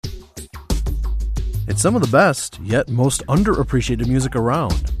It's some of the best, yet most underappreciated music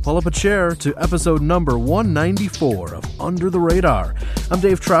around. Pull up a chair to episode number 194 of Under the Radar. I'm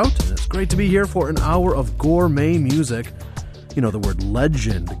Dave Trout, and it's great to be here for an hour of gourmet music. You know, the word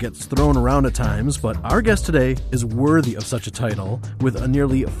legend gets thrown around at times, but our guest today is worthy of such a title, with a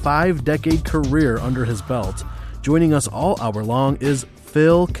nearly 5-decade career under his belt. Joining us all hour long is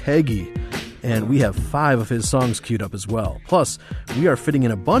Phil Keaggy, and we have 5 of his songs queued up as well. Plus, we are fitting in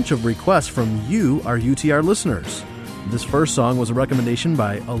a bunch of requests from you, our UTR listeners. This first song was a recommendation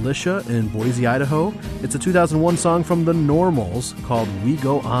by Alicia in Boise, Idaho. It's a 2001 song from The Normals called We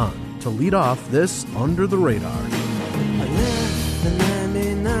Go On. To lead off this Under the Radar. I left the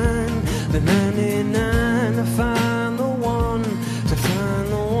 99 to find the one,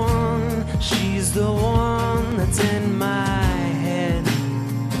 she's the one that's in my head.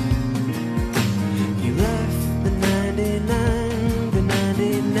 You left the 99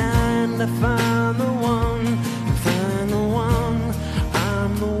 to find the one,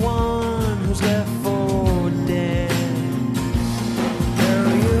 I'm the one who's left for dead.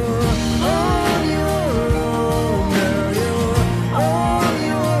 Girl, you're on your own, girl, you're on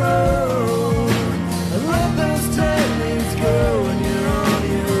your own. Let those tailings go and you're on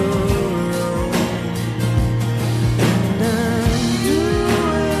your own. And I'm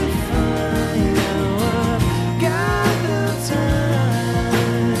doing fine now, I've got the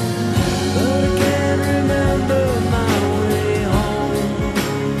time, but I can't remember my way home.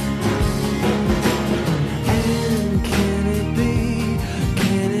 And can it be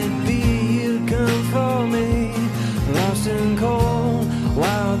you come for me, lost and cold,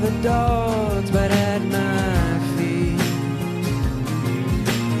 while the dogs bite at my feet?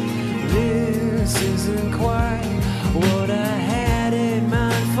 This isn't quite what I had in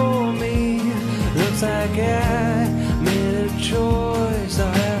mind for me. Looks like I made a choice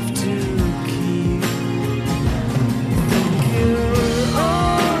I'll have to keep. Think you're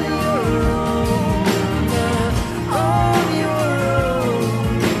on your own, on your own.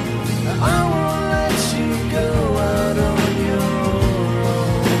 I won't let you go out on your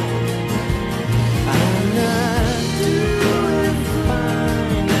own. I'm not doing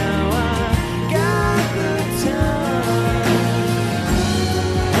fine now, I got the time.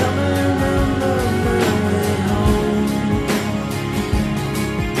 Help me remember my way home.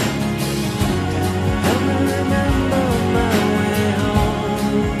 Help me remember my way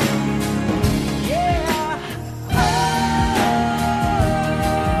home. Yeah.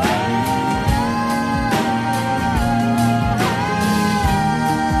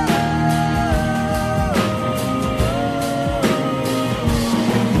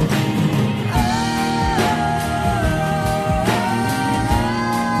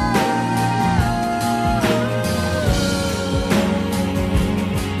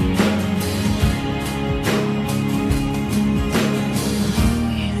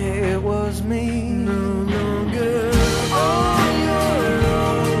 It was me, no longer on your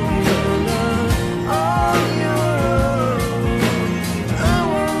own. You're not on your own. I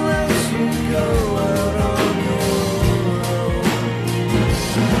won't let you go out on your own.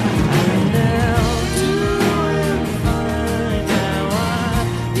 I'm now doing fine now, I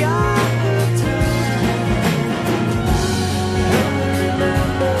got the time. Help me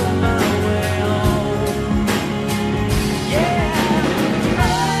remember my way home. Yeah.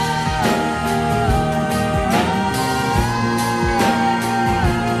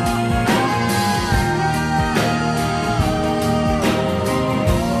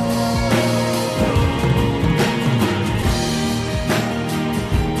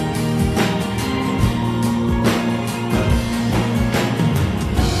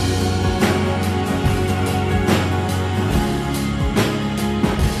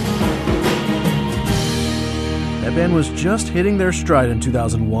 That band was just hitting their stride in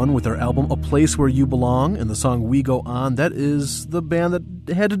 2001 with their album A Place Where You Belong and the song We Go On. That is the band that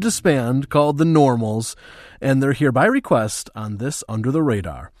had to disband, called The Normals, and they're here by request on this Under the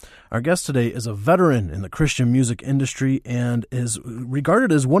Radar. Our guest today is a veteran in the Christian music industry and is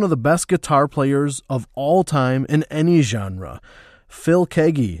regarded as one of the best guitar players of all time in any genre. Phil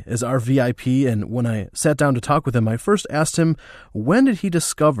Keaggy is our VIP, and when I sat down to talk with him, I first asked him, when did he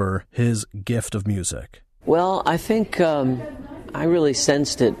discover his gift of music? Well, I think I really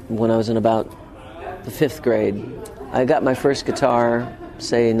sensed it when I was in about the 5th grade. I got my first guitar,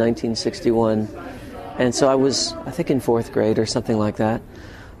 say, in 1961, and so I was, I think, in 4th grade or something like that.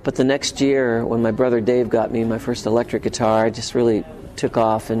 But the next year, when my brother Dave got me my first electric guitar, I just really took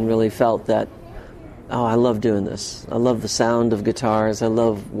off and really felt that, oh, I love doing this. I love the sound of guitars. I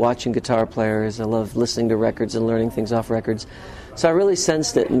love watching guitar players. I love listening to records and learning things off records. So I really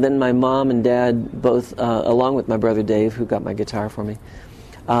sensed it. And then my mom and dad both, along with my brother Dave, who got my guitar for me,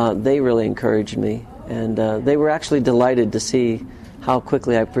 they really encouraged me. And they were actually delighted to see how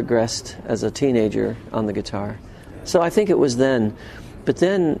quickly I progressed as a teenager on the guitar. So I think it was then. But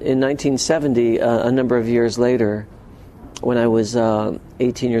then in 1970, a number of years later, when I was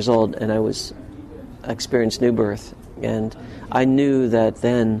 18 years old and I experienced new birth, and I knew that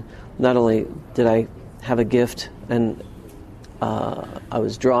then not only did I have a gift and I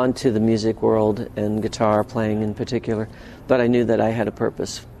was drawn to the music world and guitar playing in particular, but I knew that I had a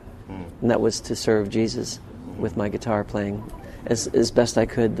purpose, and that was to serve Jesus with my guitar playing as best I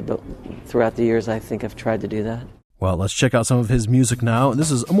could. Throughout the years, I think I've tried to do that. Well, let's check out some of his music now.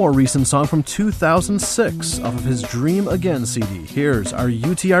 This is a more recent song from 2006 off of his Dream Again CD. Here's our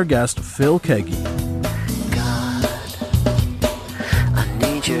UTR guest, Phil Keaggy. God, I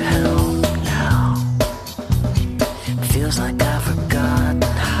need your help now. Feels like I've forgotten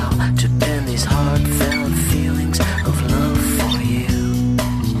how to pen these heartfelt feelings of love for you.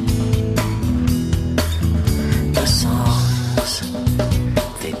 The songs,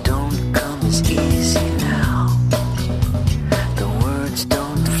 they don't come as easy now. The words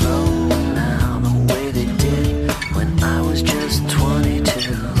don't flow now the way they did when I was just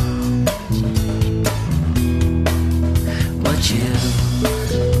 22. But you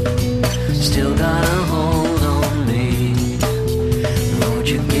still got a hold on me. Lord,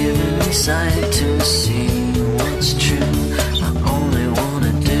 you've given me sight to see what's true. I only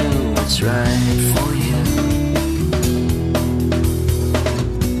wanna do what's right for you.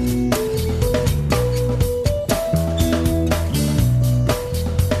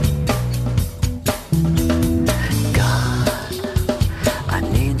 God, I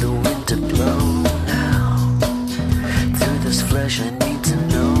need the wind to blow now. Through this flesh I need to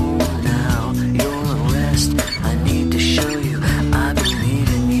know now. You're a rest, I need to show you I believe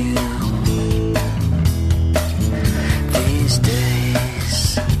in you. These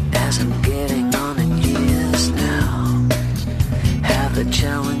days, as I'm getting on in years now, have the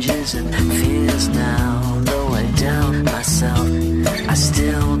challenges and fears now. Though I doubt myself, I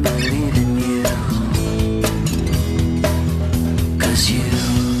still believe in you. 'Cause you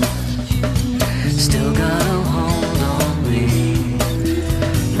still got a hold on me.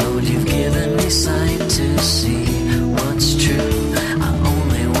 Lord, you've given me sight to see what's true. I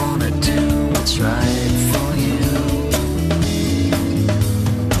only wanna do what's right for you.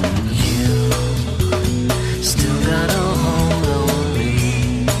 You still got a hold on me.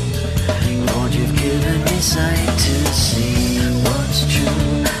 Lord, you've given me sight to see what's true.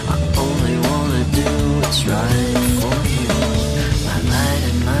 I only wanna do what's right for you. My light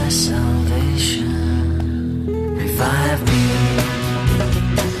and my salvation. Revive me.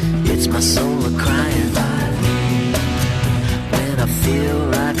 It's my soul a crying. Revive me. When I feel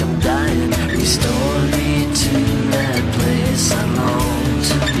like I'm dying, restore me to that place I long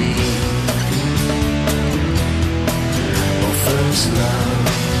to be. Oh, first love,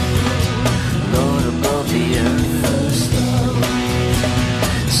 Lord above the earth. First love,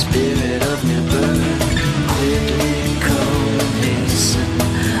 Spirit of new birth, quickly come and hasten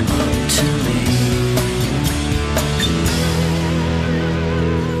unto me.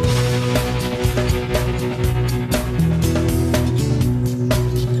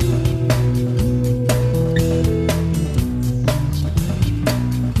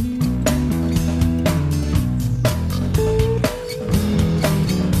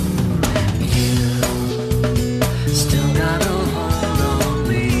 Still got a hold on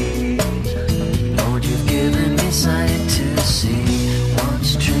me. Lord, you've given me sight to see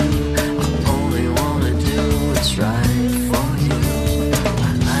what's true. I only wanna do what's right for you.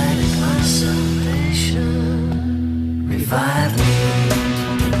 My light and my salvation. Revive me.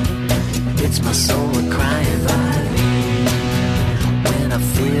 It's my soul a crying. Revive me. When I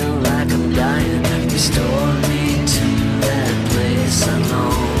feel like I'm dying, restore me to that place I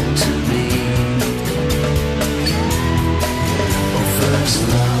long to be. Oh, first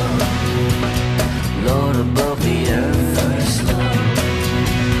love, Lord above the earth. First love,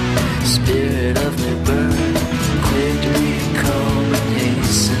 Spirit of new birth, quickly come and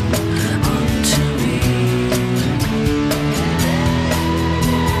hasten unto me.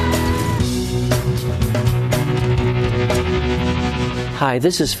 Hi,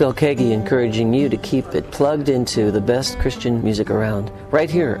 this is Phil Keaggy encouraging you to keep it plugged into the best Christian music around, right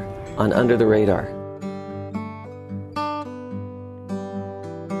here on Under the Radar.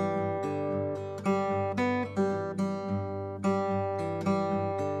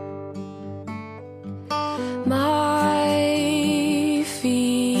 My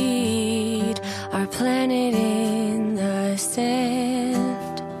feet are planted in the sand.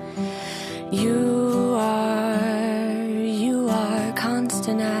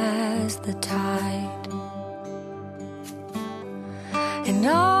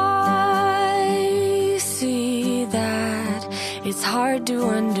 hard to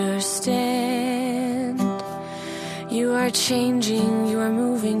understand. You are changing, you are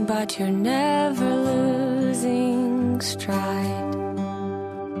moving, but you're never losing stride.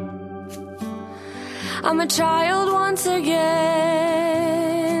 I'm a child once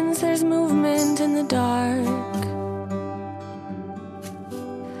again, so there's movement in the dark.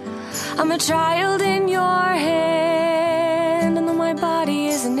 I'm a child in your hand, and though my body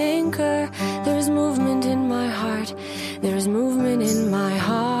is an anchor, there's movement in my heart. There's movement in my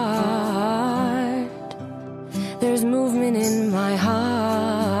heart. There's movement in my heart.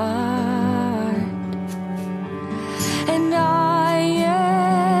 And I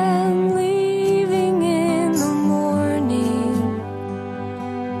am leaving in the morning.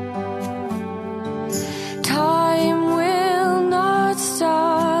 Time will not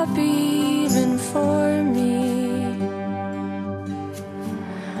stop even for me.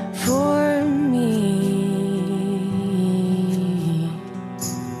 For me.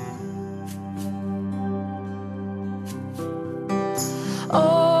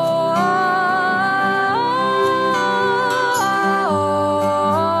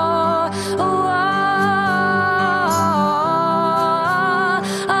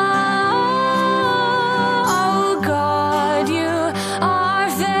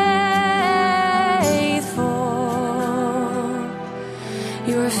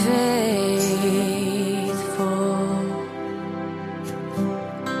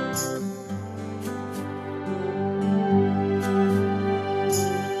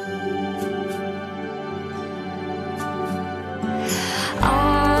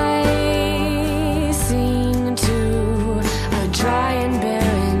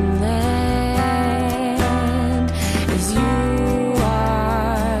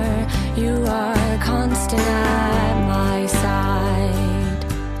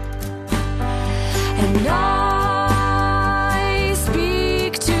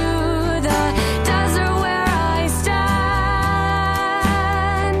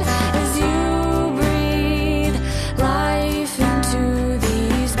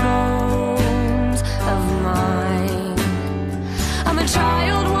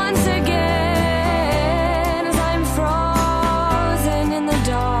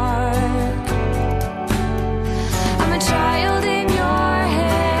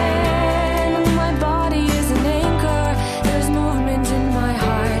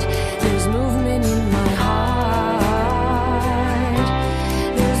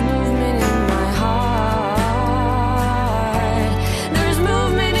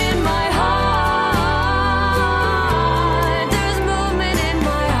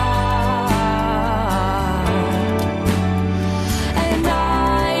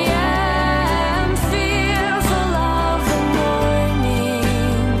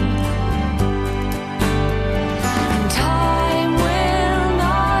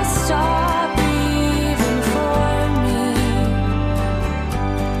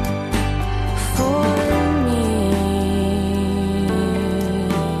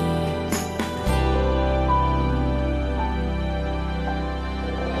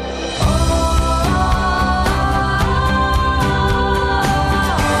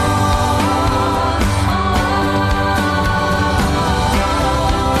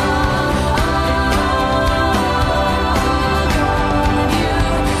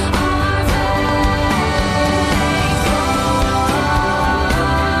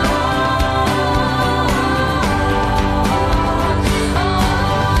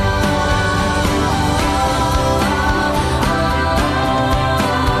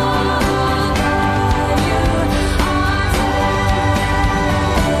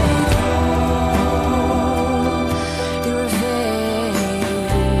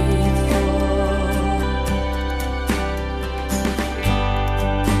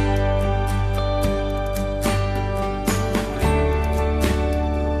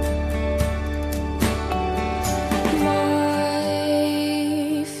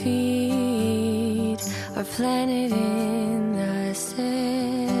 Planet in the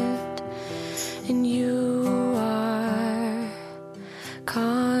sand, and you are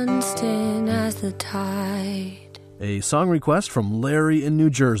constant as the tide. A song request from Larry in New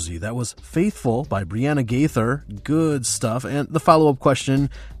Jersey. That was Faithful by Brianna Gaither. Good stuff. And the follow-up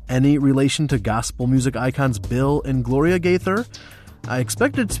question, any relation to gospel music icons Bill and Gloria Gaither? I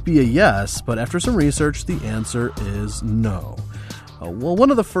expected it to be a yes, but after some research, the answer is no. Well, one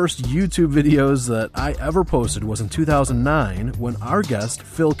of the first YouTube videos that I ever posted was in 2009 when our guest,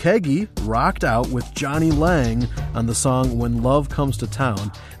 Phil Keaggy, rocked out with Johnny Lang on the song When Love Comes to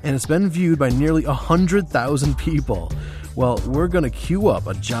Town, and it's been viewed by nearly 100,000 people. Well, we're going to cue up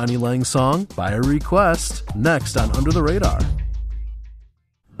a Johnny Lang song by a request next on Under the Radar.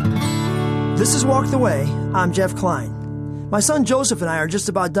 This is Walk the Way. I'm Jeff Klein. My son Joseph and I are just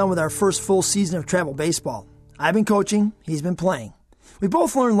about done with our first full season of travel baseball. I've been coaching, he's been playing. We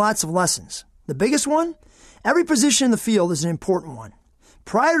both learned lots of lessons. The biggest one? Every position in the field is an important one.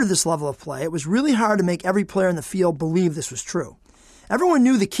 Prior to this level of play, it was really hard to make every player in the field believe this was true. Everyone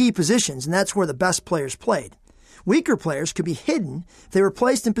knew the key positions, and that's where the best players played. Weaker players could be hidden if they were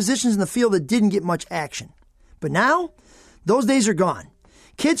placed in positions in the field that didn't get much action. But now, those days are gone.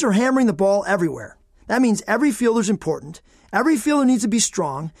 Kids are hammering the ball everywhere. That means every fielder's important, every fielder needs to be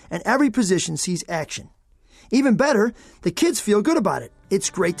strong, and every position sees action. Even better, the kids feel good about it.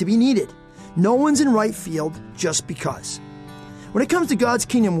 It's great to be needed. No one's in right field just because. When it comes to God's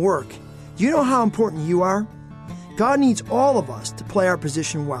kingdom work, do you know how important you are? God needs all of us to play our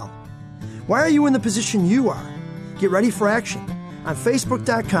position well. Why are you in the position you are? Get ready for action on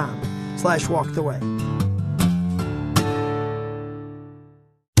Facebook.com/walktheway.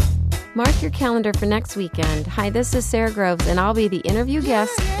 Mark your calendar for next weekend. Hi, this is Sarah Groves, and I'll be the interview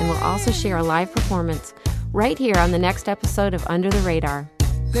guest, and we'll also share a live performance right here on the next episode of Under the Radar.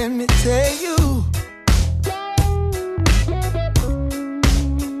 Let me tell you.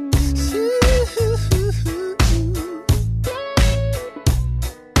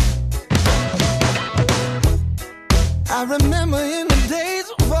 I remember in the days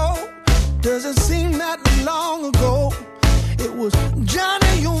of old, doesn't seem that long ago. It was,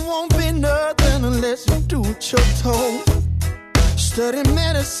 Johnny, you won't be nothing unless you do what you're told. Study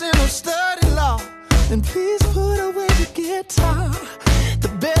medicine or study law, and please put away the guitar. The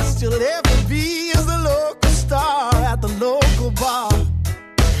best you'll ever be is the local star at the local bar.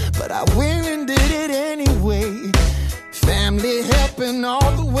 But I went and did it anyway. Family helping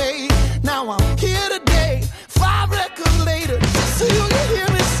all the way. Now I'm here today, 5 records later. So you can hear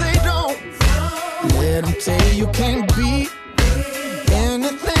me say don't let them tell you can't be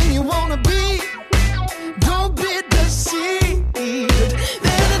anything you wanna be. Don't be deceived.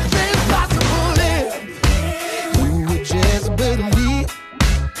 Anything's possible if you would just believe.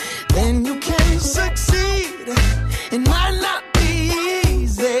 Then you can succeed. It might not be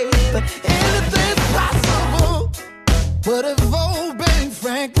easy, but anything's possible. What if old Ben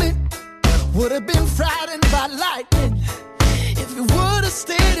Franklin would have been frightened by lightning? If he would have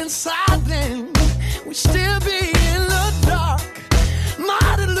stayed inside, then we'd still be in the dark.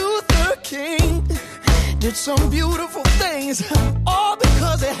 Martin Luther King did some beautiful things, all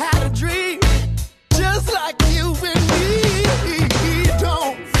because he had a dream, just like you and me.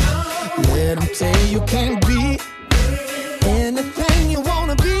 Don't let them tell you can't be anything you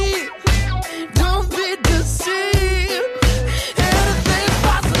wanna be. Don't be deceived. Anything's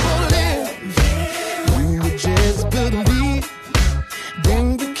possible if you would just believe.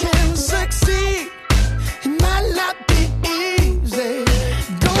 Then you can succeed. It might not be easy.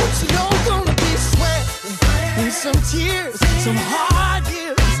 Don't you know gonna be sweat and some tears, some hard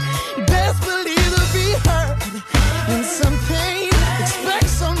years. Best believe it'll be hurt and some pain. Expect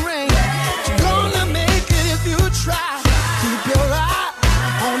some rain. You're gonna make it if you try. Keep your eye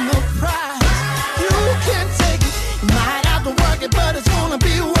on the prize. You can take it. You might have to work it, but it's gonna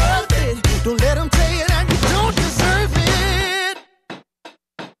be worth it. Don't let them tell you that you don't deserve it.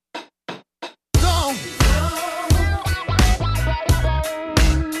 Don't.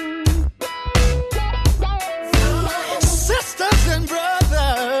 Sisters and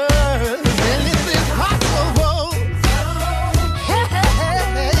brothers, anything's possible. Hey,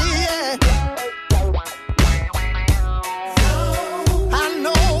 yeah. I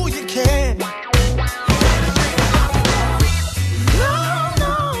know you can. No,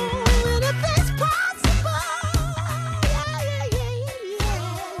 anything's possible.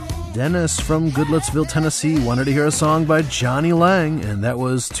 Yeah. Dennis from Goodlettsville, Tennessee wanted to hear a song by Johnny Lang, and that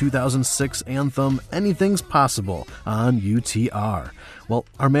was 2006 anthem Anything's Possible on UTR. Well,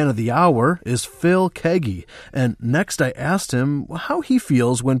 our man of the hour is Phil Keaggy, and next I asked him how he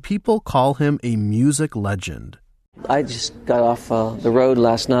feels when people call him a music legend. I just got off the road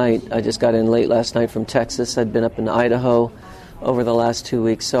last night. I just got in late last night from Texas. I'd been up in Idaho over the last 2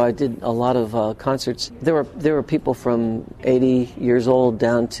 weeks, so I did a lot of concerts. There were people from 80 years old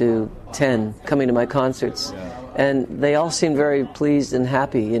down to 10 coming to my concerts, and they all seemed very pleased and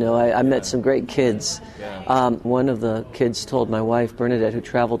happy. You know, I met some great kids. One of the kids told my wife, Bernadette, who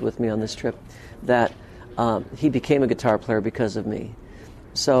traveled with me on this trip, that he became a guitar player because of me.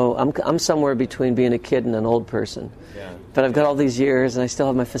 So I'm somewhere between being a kid and an old person. Yeah. But I've got all these years, and I still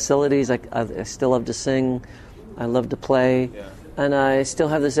have my facilities. I still love to sing. I love to play. Yeah. And I still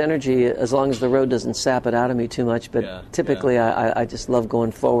have this energy as long as the road doesn't sap it out of me too much. But typically I just love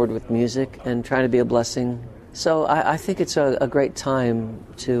going forward with music and trying to be a blessing So I think it's a great time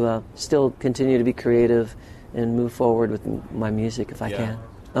to still continue to be creative and move forward with my music if I can.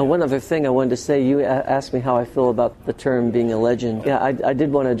 One other thing I wanted to say, you asked me how I feel about the term being a legend. Yeah, I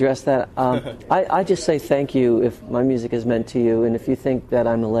did want to address that. I just say thank you if my music is meant to you, and if you think that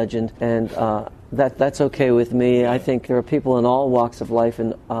I'm a legend, and that's okay with me. I think there are people in all walks of life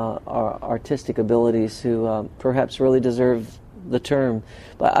and artistic abilities who perhaps really deserve the term,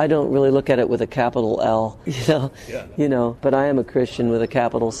 but I don't really look at it with a capital L, you know. But I am a Christian with a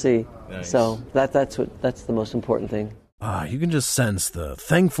capital C, so that's the most important thing. You can just sense the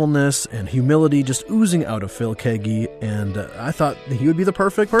thankfulness and humility just oozing out of Phil Keaggy, and I thought he would be the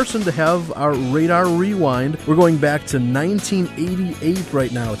perfect person to have our Radar Rewind. We're going back to 1988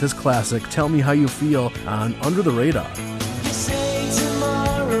 right now with this classic, Tell Me How You Feel, on Under the Radar. You say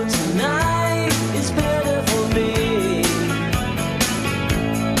tomorrow, tonight is better for me.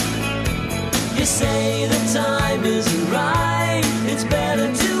 You say the time isn't right, it's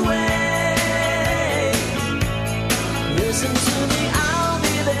better to wait. Listen to me, I'll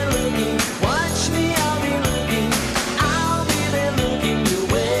be there looking. Watch me, I'll be looking. I'll be there looking your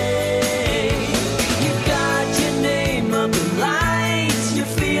way. You got your name up in lights, you're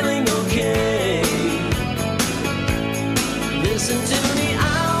feeling okay. Listen to me,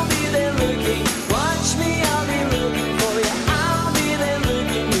 I'll be there looking. Watch me, I'll be looking for you. I'll be there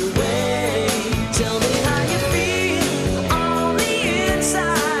looking your way. Tell me how you feel on the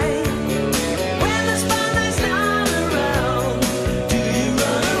inside when the spotlight's not around. Do you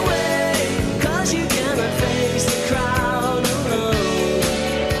run away 'cause you cannot face the crowd alone?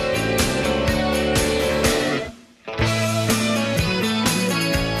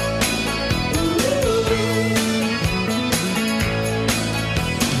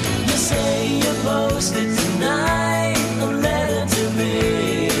 You say you posted tonight a letter to me.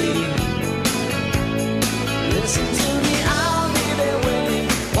 Listen to me, I'll be there waiting,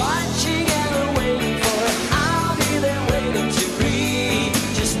 watching and waiting for it. I'll be there waiting to read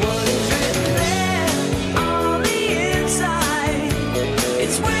just what is written there on the inside.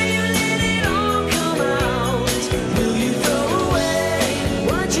 It's where you let it all come out. Will you throw away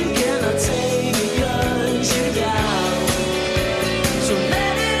what you cannot take because you're down? So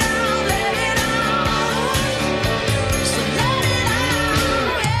let it out, let it out. So let it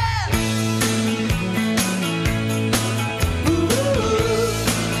out, yeah.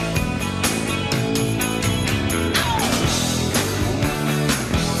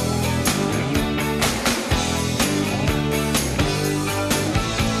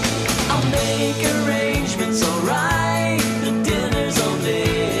 I'll make arrangements, alright. The dinner's on me.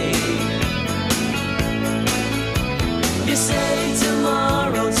 You say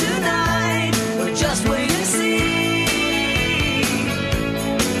tomorrow, tonight, or just wait and see.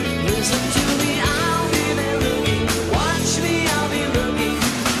 Listen to me, I'll be there looking. Watch me, I'll be looking.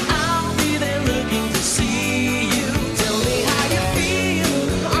 I'll be there looking to see you. Tell me how you feel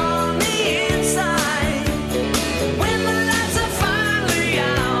on the inside when the lights are finally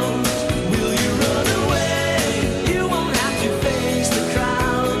out. Will you run away? You won't have to face the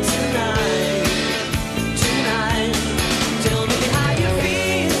crowd tonight. Tonight, tell me how you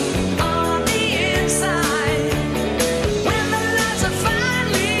feel on the inside when the lights are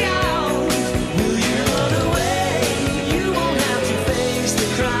finally out. Will you run away? You won't have to face the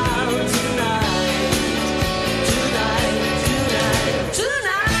crowd tonight. Tonight, tonight,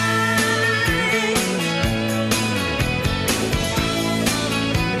 tonight.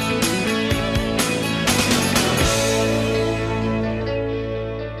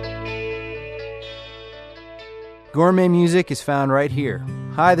 Gourmet music is found right here.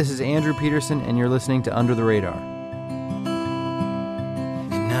 Hi, this is Andrew Peterson, and you're listening to Under the Radar.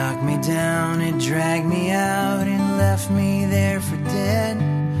 It knocked me down, it dragged me out, and left me there for dead.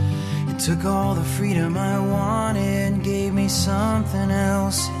 It took all the freedom I wanted, gave me something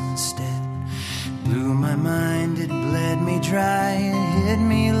else instead. It blew my mind, it bled me dry, it hit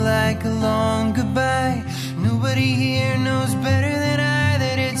me like a long goodbye. Nobody here knows better than I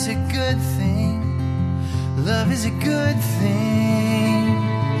that it's a good thing. Love is a good thing.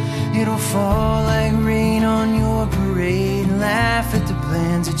 It'll fall like rain on your parade. Laugh at the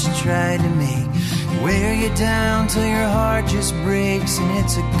plans that you tried to make. Wear you down till your heart just breaks. And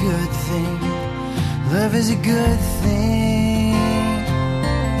it's a good thing. Love is a good thing.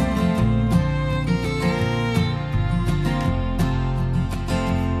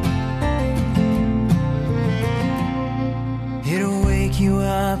 It'll wake you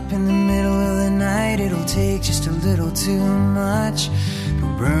up in the middle of the night. It'll take just a little too much.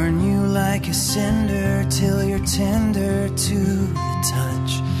 It'll burn you like a cinder till you're tender to the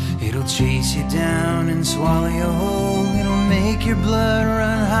touch. It'll chase you down and swallow you whole. It'll make your blood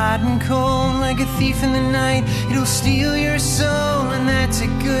run hot and cold. Like a thief in the night, it'll steal your soul. And that's a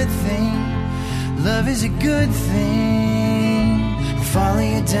good thing. Love is a good thing. It'll follow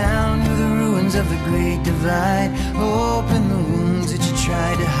you down to the ruins of the great divide. Open the wounds that you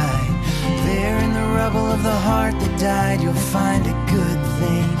tried to hide. There in the rubble of the heart that died, you'll find a good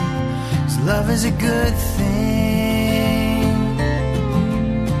thing. 'Cause love is a good thing.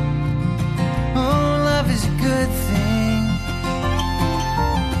 Oh, love is a good thing.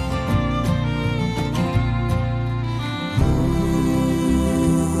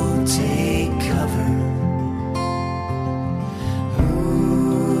 Ooh, take cover.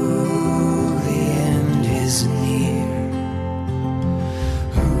 Ooh, the end is near.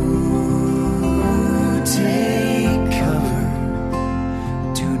 Take cover.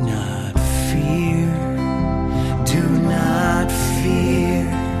 Do not fear. Do not fear.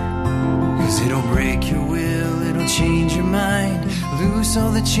 'Cause it'll break your will. It'll change your mind. Loose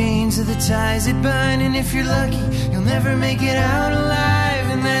all the chains of the ties that bind. And if you're lucky, you'll never make it out alive.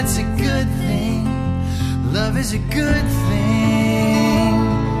 And that's a good thing. Love is a good thing.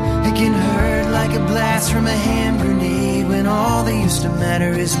 It can hurt like a blast from a hand grenade when all that used to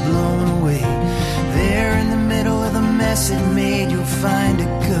matter is blown away. There in the middle of the mess it made, you'll find a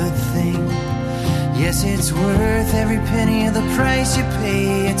good thing. Yes, it's worth every penny of the price you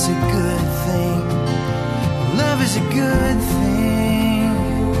pay. It's a good thing. Love is a good thing.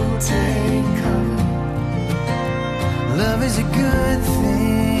 Take cover. Love is a good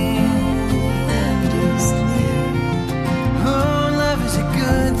thing. And is near. Oh, love is a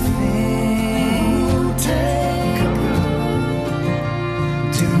good thing. Take cover.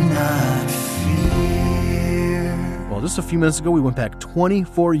 Do not fear. Well, just a few minutes ago, we went back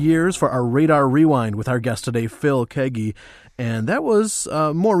 24 years for our Radar Rewind with our guest today, Phil Keaggy. And that was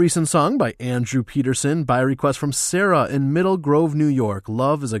a more recent song by Andrew Peterson by request from Sarah in Middle Grove, New York.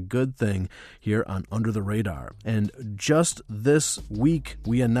 Love is a good thing here on Under the Radar. And just this week,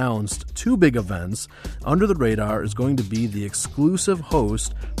 we announced two big events. Under the Radar is going to be the exclusive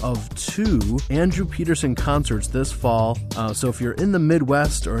host of two Andrew Peterson concerts this fall. So if you're in the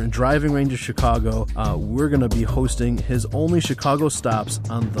Midwest or in driving range of Chicago, we're going to be hosting his only Chicago stops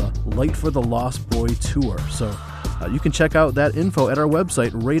on the Light for the Lost Boy tour. So you can check out that info at our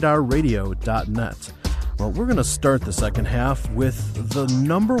website, radarradio.net. Well, we're going to start the second half with the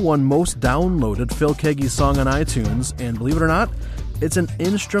number one most downloaded Phil Keaggy song on iTunes, and believe it or not, it's an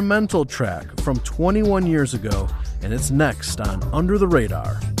instrumental track from 21 years ago, and it's next on Under the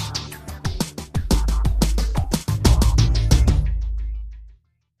Radar.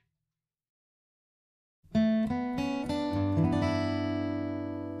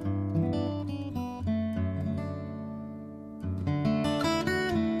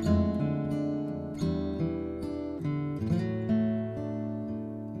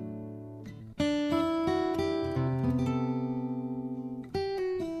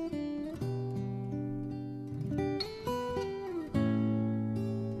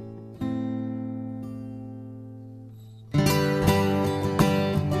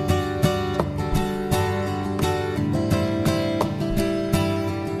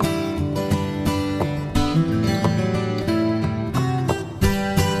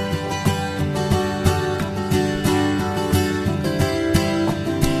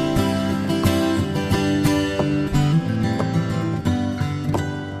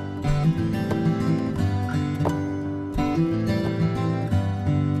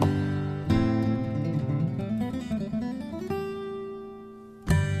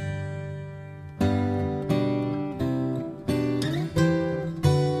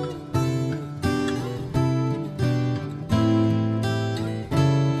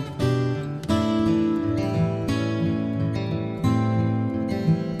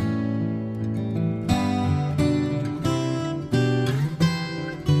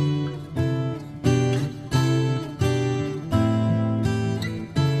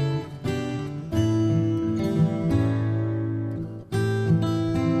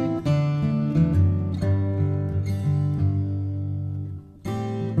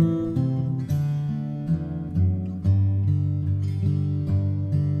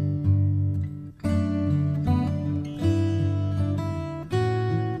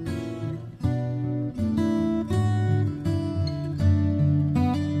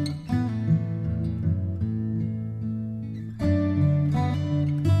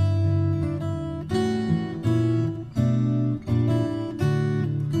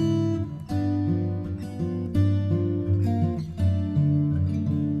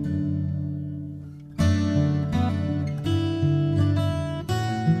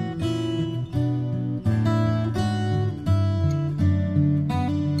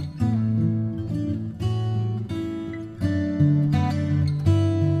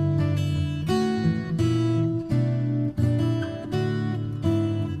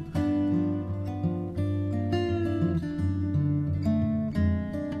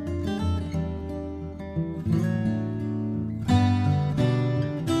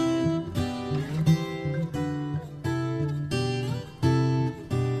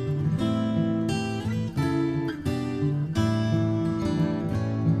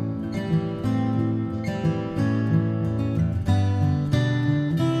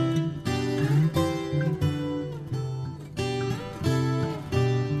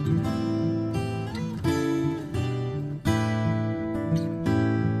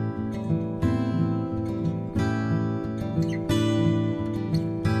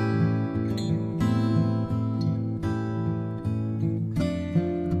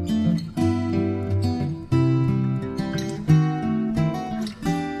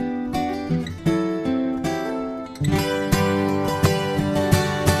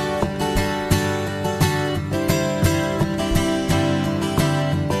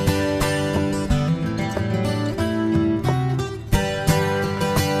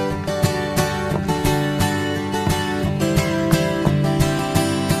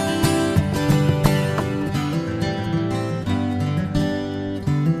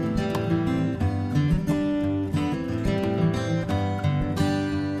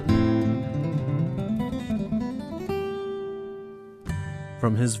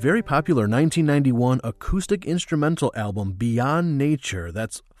 From his very popular 1991 acoustic instrumental album Beyond Nature,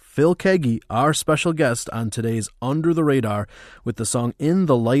 that's Phil Keaggy, our special guest on today's Under the Radar with the song In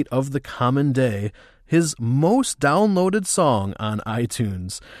the Light of the Common Day, his most downloaded song on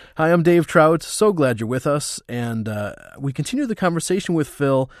iTunes. Hi, I'm Dave Trout. So glad you're with us. And we continue the conversation with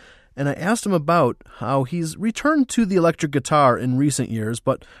Phil, and I asked him about how he's returned to the electric guitar in recent years,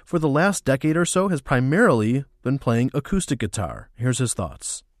 but for the last decade or so has primarily been playing acoustic guitar. Here's his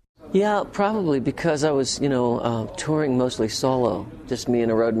thoughts. Yeah, probably because I was, touring mostly solo, just me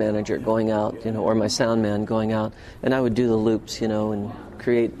and a road manager going out, or my sound man going out, and I would do the loops, and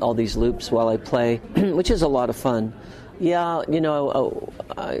create all these loops while I play, which is a lot of fun. Yeah,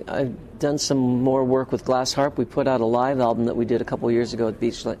 I've done some more work with Glass Harp. We put out a live album that we did a couple years ago at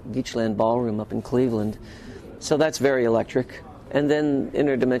Beachland Ballroom up in Cleveland, so that's very electric. And then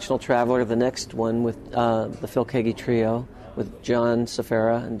Interdimensional Traveler, the next one with the Phil Keaggy Trio, with John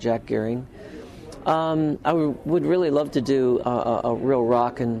Safara and Jack Gearing. I would really love to do a real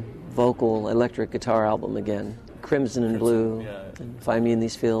rock and vocal electric guitar album again. Crimson and Blue, and Find Me in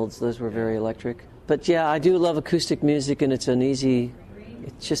These Fields, those were very electric. But yeah, I do love acoustic music, and it's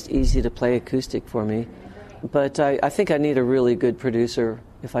just easy to play acoustic for me. But I think I need a really good producer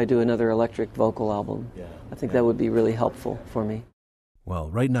if I do another electric vocal album. I think that would be really helpful for me. Well,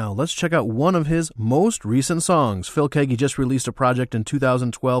 right now, let's check out one of his most recent songs. Phil Keaggy just released a project in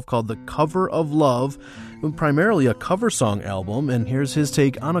 2012 called The Cover of Love, primarily a cover song album, and here's his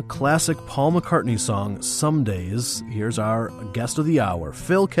take on a classic Paul McCartney song, Some Days. Here's our guest of the hour,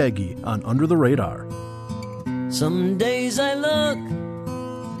 Phil Keaggy, on Under the Radar. Some days I look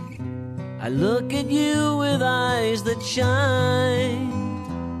at you with eyes that shine.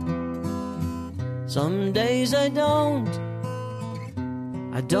 Some days I don't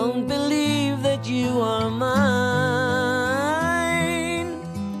believe that you are mine.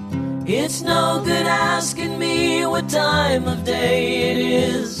 It's no good asking me what time of day it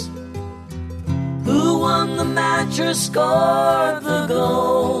is, who won the match or scored the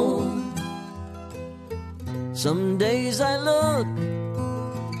goal. Some days I look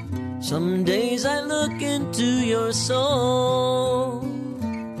into your soul.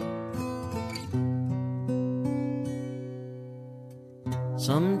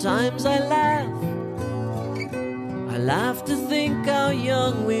 Sometimes I laugh to think how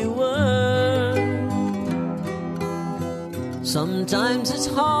young we were. Sometimes it's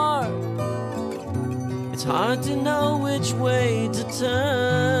hard to know which way to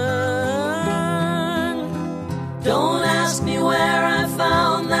turn. Don't ask me where I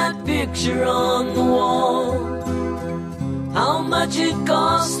found that picture on the wall, how much it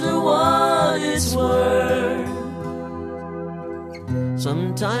cost or what it's worth.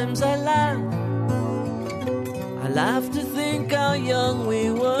 Sometimes I laugh to think how young we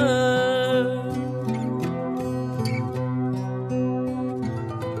were.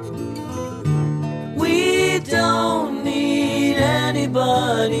 We don't need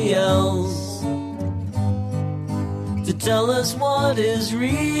anybody else to tell us what is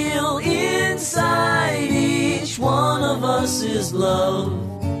real. Inside each one of us is love,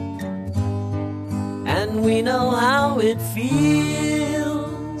 and we know how it feels.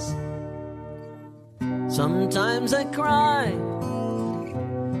 Sometimes I cry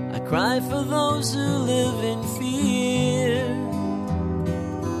for those who live in fear.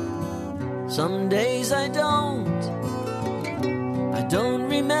 Some days I don't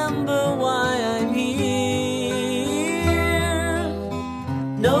remember why I'm here.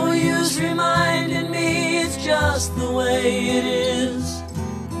 No use reminding me, it's just the way it is.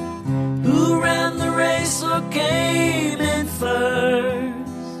 Who ran the race or came in first?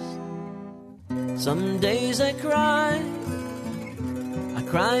 Some days I cry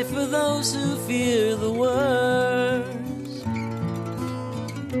for those who fear the worst.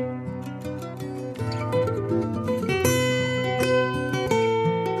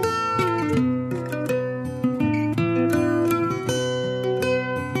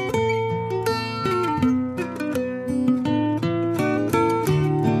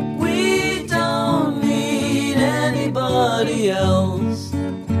 We don't need anybody else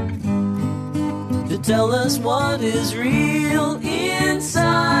to tell us what is real.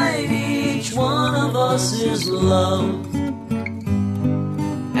 Inside each one of us is love,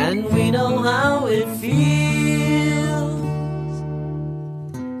 and we know how it feels.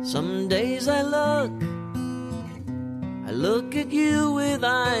 Some days I look at you with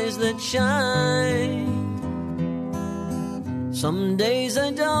eyes that shine. Some days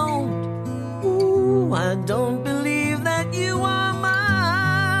I don't believe that you are mine.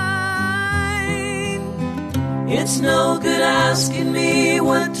 It's no good asking me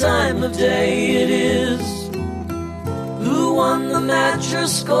what time of day it is, who won the match or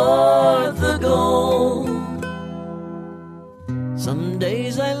scored the goal. Some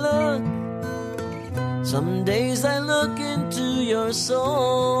days I look into your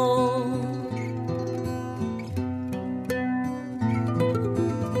soul.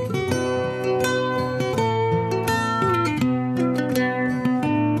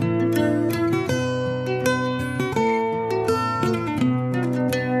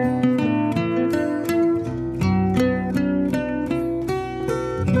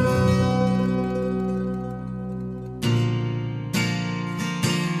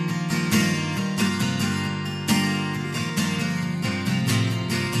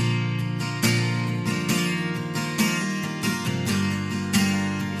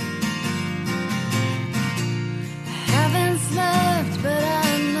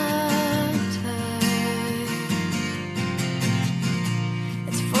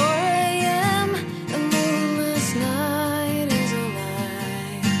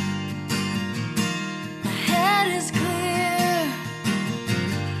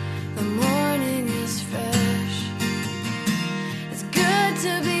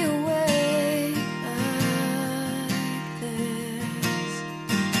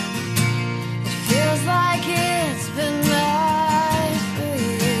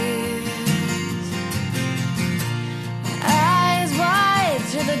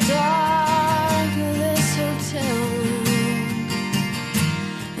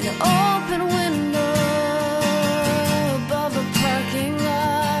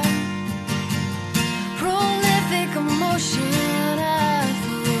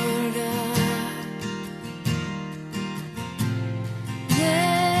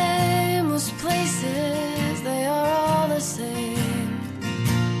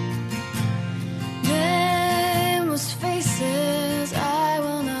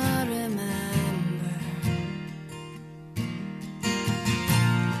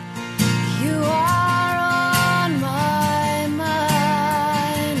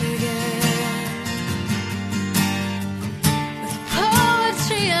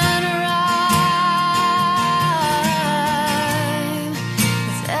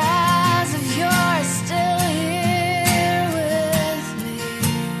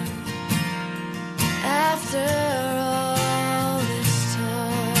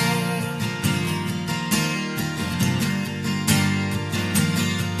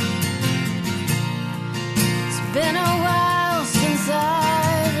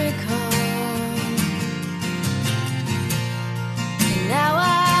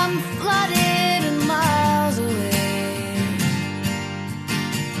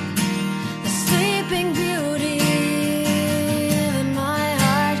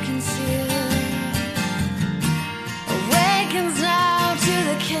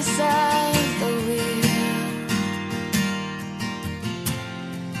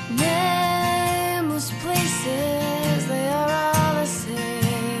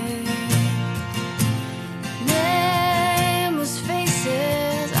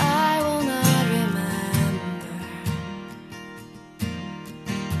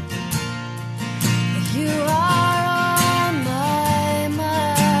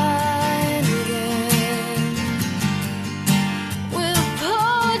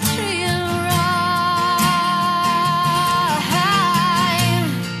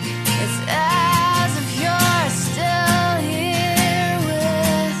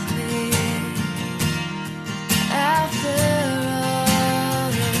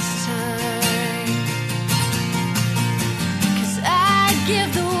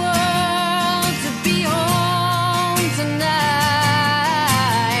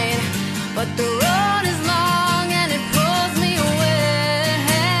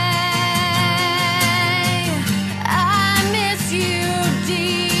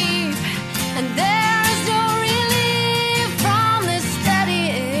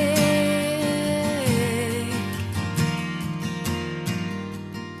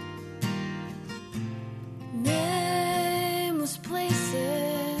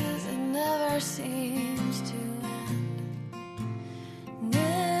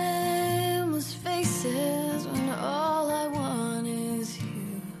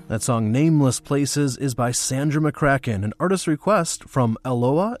 That song, Nameless Places, is by Sandra McCracken, an artist request from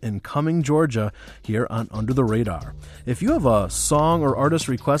Eloa in Cumming, Georgia, here on Under the Radar. If you have a song or artist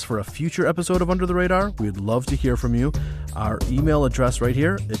request for a future episode of Under the Radar, we'd love to hear from you. Our email address right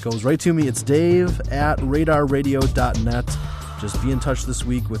here, it goes right to me. It's dave@radarradio.net. Just be in touch this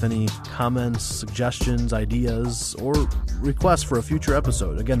week with any comments, suggestions, ideas, or requests for a future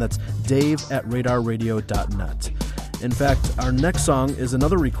episode. Again, that's dave@radarradio.net. In fact, our next song is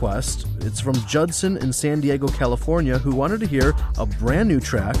another request. It's from Judson in San Diego, California, who wanted to hear a brand new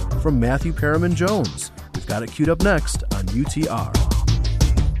track from Matthew Perriman Jones. We've got it queued up next on UTR.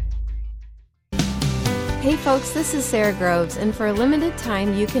 Hey folks, this is Sarah Groves, and for a limited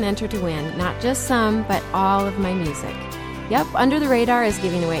time you can enter to win not just some, but all of my music. Yep, Under the Radar is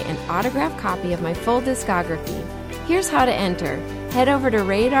giving away an autographed copy of my full discography. Here's how to enter. Head over to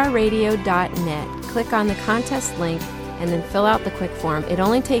radarradio.net, click on the contest link, and then fill out the quick form. It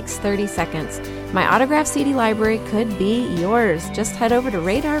only takes 30 seconds. My autographed CD library could be yours. Just head over to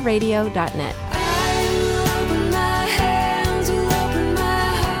radarradio.net.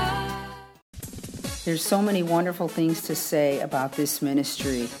 There's so many wonderful things to say about this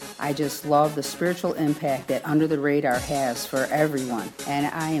ministry. I just love the spiritual impact that Under the Radar has for everyone, and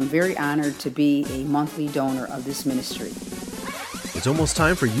I am very honored to be a monthly donor of this ministry. It's almost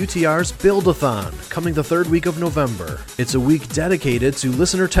time for UTR's Build-a-thon, coming the third week of November. It's a week dedicated to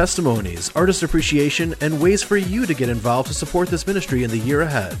listener testimonies, artist appreciation, and ways for you to get involved to support this ministry in the year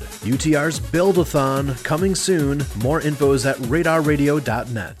ahead. UTR's Build-a-thon, coming soon. More info is at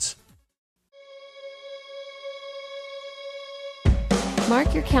radarradio.net.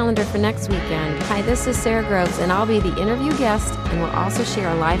 Mark your calendar for next weekend. Hi, this is Sarah Groves, and I'll be the interview guest, and we'll also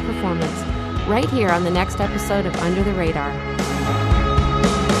share a live performance right here on the next episode of Under the Radar.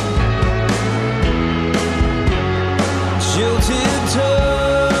 Jilted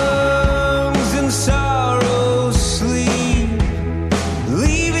tongues and sorrow sleep,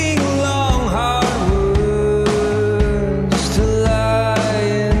 leaving long hard words to lie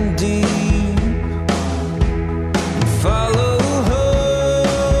in deep. Follow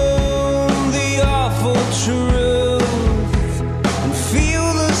home the awful truth and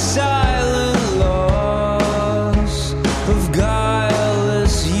feel the silent loss of God.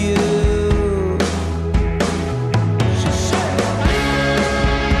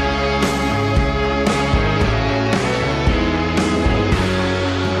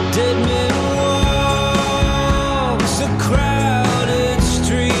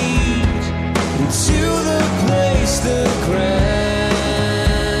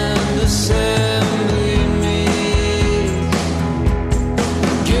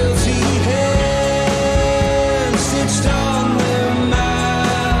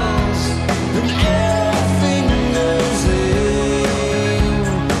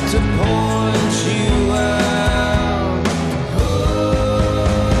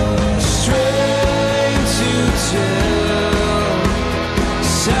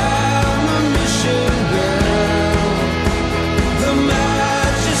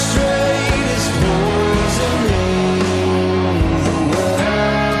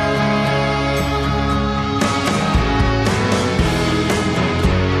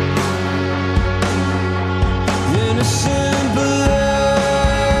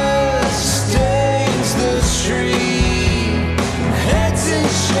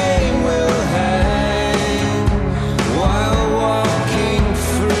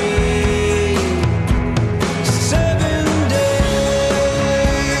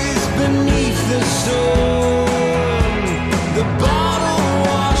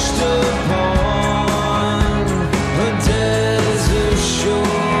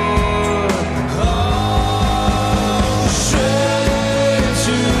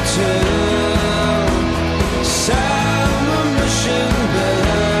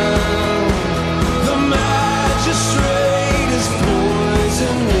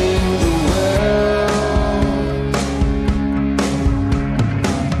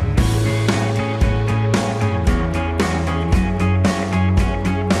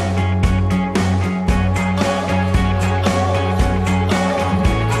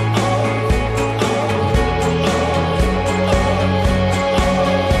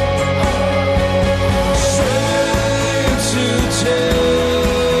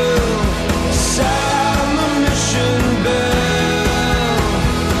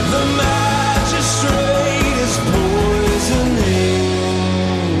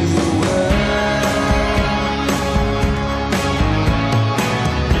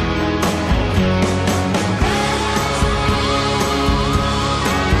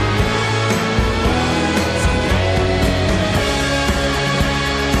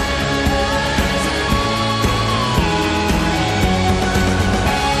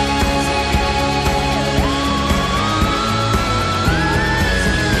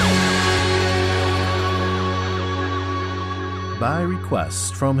 by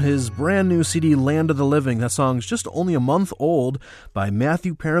Request from his brand new CD Land of the Living. That song's just only a month old, by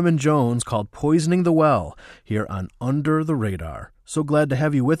Matthew Perriman Jones, called Poisoning the Well, here on Under the Radar. So glad to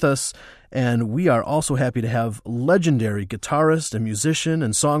have you with us, and we are also happy to have legendary guitarist and musician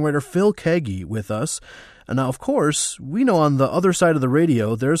and songwriter Phil Keaggy with us. And now, of course, we know on the other side of the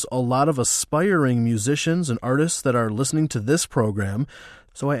radio there's a lot of aspiring musicians and artists that are listening to this program.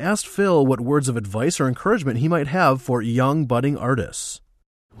 So I asked Phil what words of advice or encouragement he might have for young budding artists.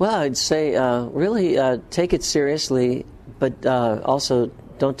 Well, I'd say really take it seriously, but also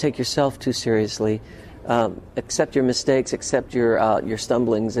don't take yourself too seriously. Accept your mistakes, accept your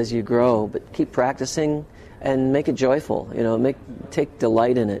stumblings as you grow, but keep practicing and make it joyful. Take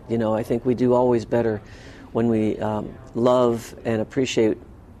delight in it. I think we do always better when we love and appreciate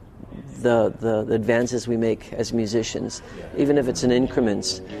the advances we make as musicians, even if it's in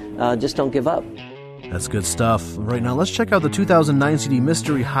increments. Just don't give up. That's good stuff. Right now, let's check out the 2009 CD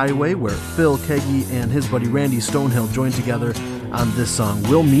Mystery Highway, where Phil Keaggy and his buddy Randy Stonehill joined together on this song,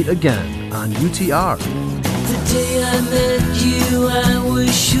 We'll Meet Again, on UTR. The day I met you, I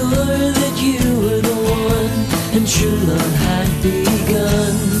was sure that you were the one, and true love had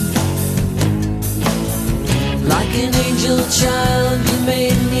begun. Like an angel child, you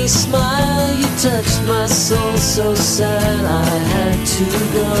made me smile. You touched my soul so sad I had to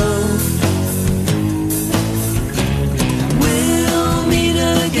go. We'll meet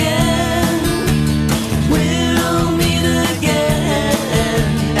again. We'll meet again.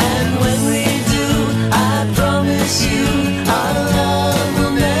 And when we do, I promise you our love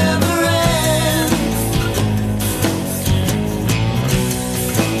will never end.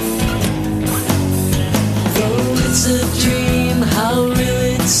 Though it's a dream, how real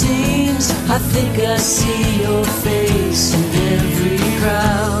it seems. I think I see your face in every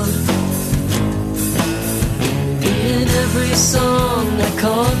crowd. In every song I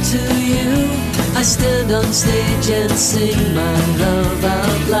call to you, I stand on stage and sing my love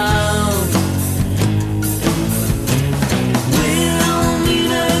out loud. We'll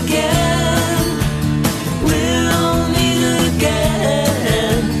meet again. We'll meet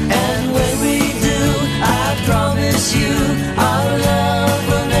again. And when we do, I promise you our love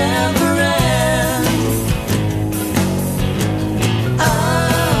will never end.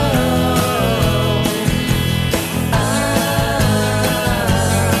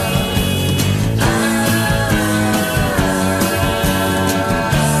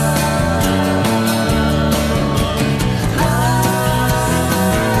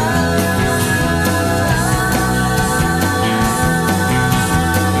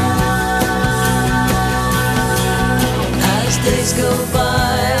 As days go by,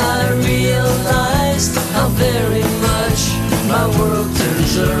 I realized how very much my world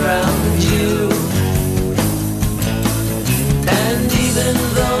turns around you. And even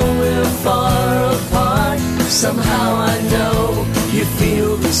though we're far apart, somehow I know you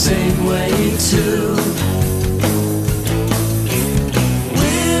feel the same way too.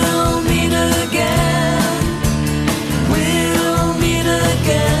 We'll meet again. We'll meet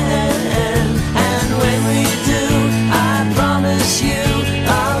again. And when we do, I promise you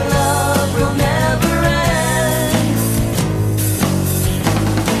our love will never end.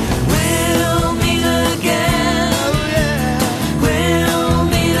 We'll meet again. We'll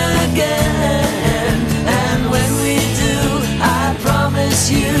meet again. And when we do, I promise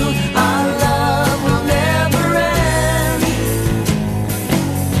you our love will never end. We'll meet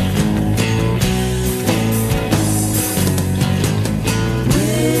again.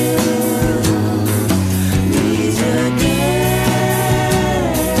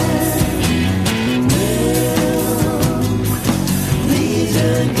 We'll meet again. We'll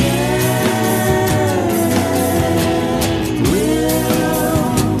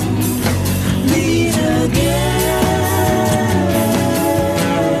meet again.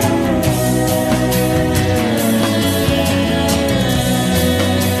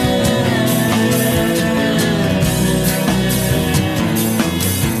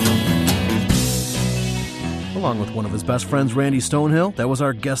 Along with one of his best friends, Randy Stonehill, that was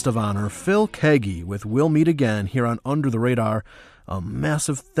our guest of honor, Phil Keaggy, with We'll Meet Again here on Under the Radar. A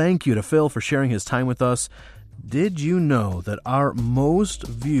massive thank you to Phil for sharing his time with us. Did you know that our most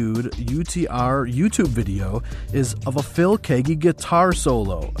viewed UTR YouTube video is of a Phil Keaggy guitar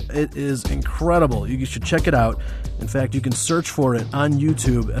solo? It is incredible. You should check it out. In fact, you can search for it on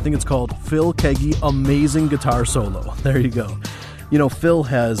YouTube. I think it's called Phil Keaggy Amazing Guitar Solo. There you go. You know, Phil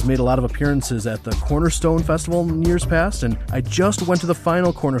has made a lot of appearances at the Cornerstone Festival in years past, and I just went to the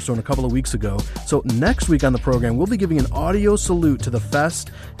final Cornerstone a couple of weeks ago. So next week on the program, we'll be giving an audio salute to the fest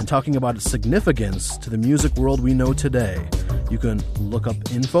and talking about its significance to the music world we know today. You can look up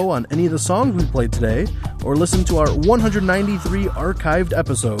info on any of the songs we played today, or listen to our 193 archived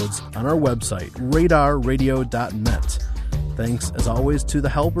episodes on our website, radarradio.net. Thanks, as always, to the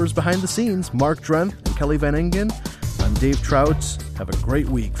helpers behind the scenes, Mark Drenth and Kelly Van Engen. I'm Dave Trout. Have a great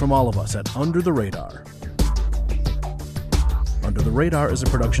week from all of us at Under the Radar. Under the Radar is a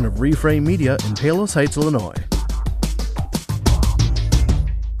production of Reframe Media in Palos Heights, Illinois.